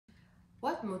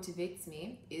What motivates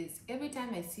me is every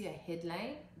time I see a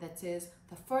headline that says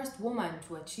the first woman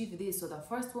to achieve this or the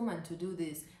first woman to do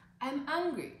this, I'm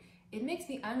angry. It makes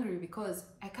me angry because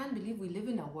I can't believe we live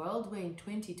in a world where in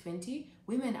 2020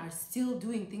 women are still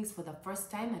doing things for the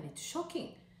first time, and it's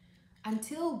shocking.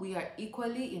 Until we are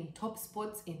equally in top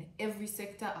spots in every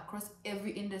sector, across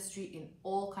every industry, in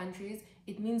all countries,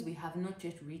 it means we have not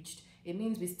yet reached. It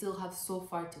means we still have so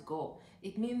far to go.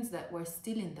 It means that we're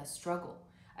still in the struggle.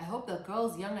 I hope the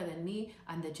girls younger than me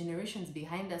and the generations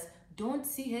behind us don't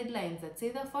see headlines that say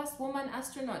the first woman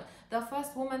astronaut, the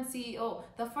first woman CEO,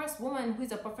 the first woman who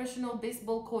is a professional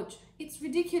baseball coach. It's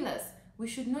ridiculous. We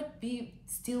should not be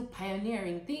still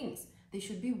pioneering things. There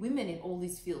should be women in all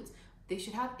these fields. They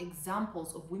should have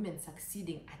examples of women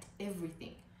succeeding at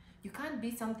everything. You can't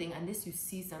be something unless you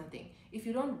see something. If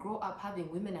you don't grow up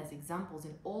having women as examples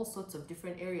in all sorts of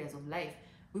different areas of life,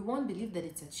 we won't believe that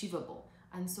it's achievable.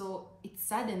 And so it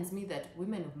saddens me that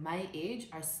women of my age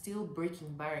are still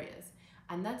breaking barriers.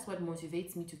 And that's what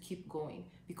motivates me to keep going,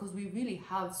 because we really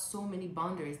have so many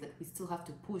boundaries that we still have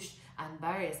to push and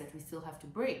barriers that we still have to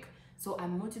break. So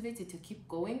I'm motivated to keep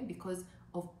going because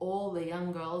of all the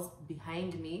young girls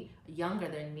behind me, younger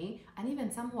than me, and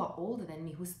even some who are older than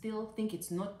me who still think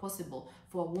it's not possible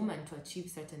for a woman to achieve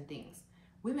certain things.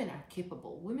 Women are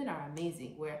capable, women are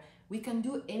amazing, where we can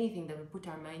do anything that we put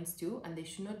our minds to, and there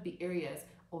should not be areas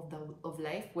of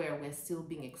life where we're still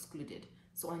being excluded.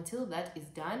 So until that is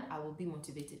done, I will be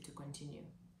motivated to continue.